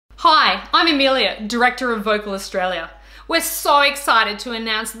Hi, I'm Amelia, Director of Vocal Australia. We're so excited to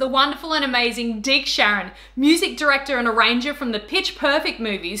announce that the wonderful and amazing Deke Sharon, music director and arranger from the Pitch Perfect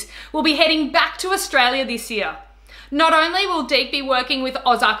movies, will be heading back to Australia this year. Not only will Deke be working with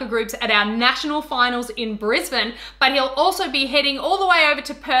Osaka groups at our national finals in Brisbane, but he'll also be heading all the way over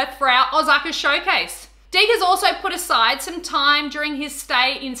to Perth for our Osaka showcase. Deke has also put aside some time during his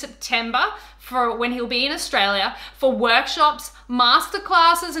stay in September for when he'll be in Australia for workshops,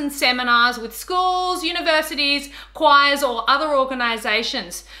 masterclasses and seminars with schools, universities, choirs or other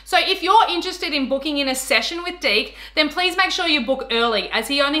organisations. So if you're interested in booking in a session with Deke, then please make sure you book early as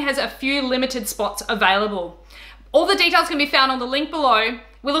he only has a few limited spots available. All the details can be found on the link below.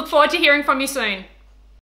 We look forward to hearing from you soon.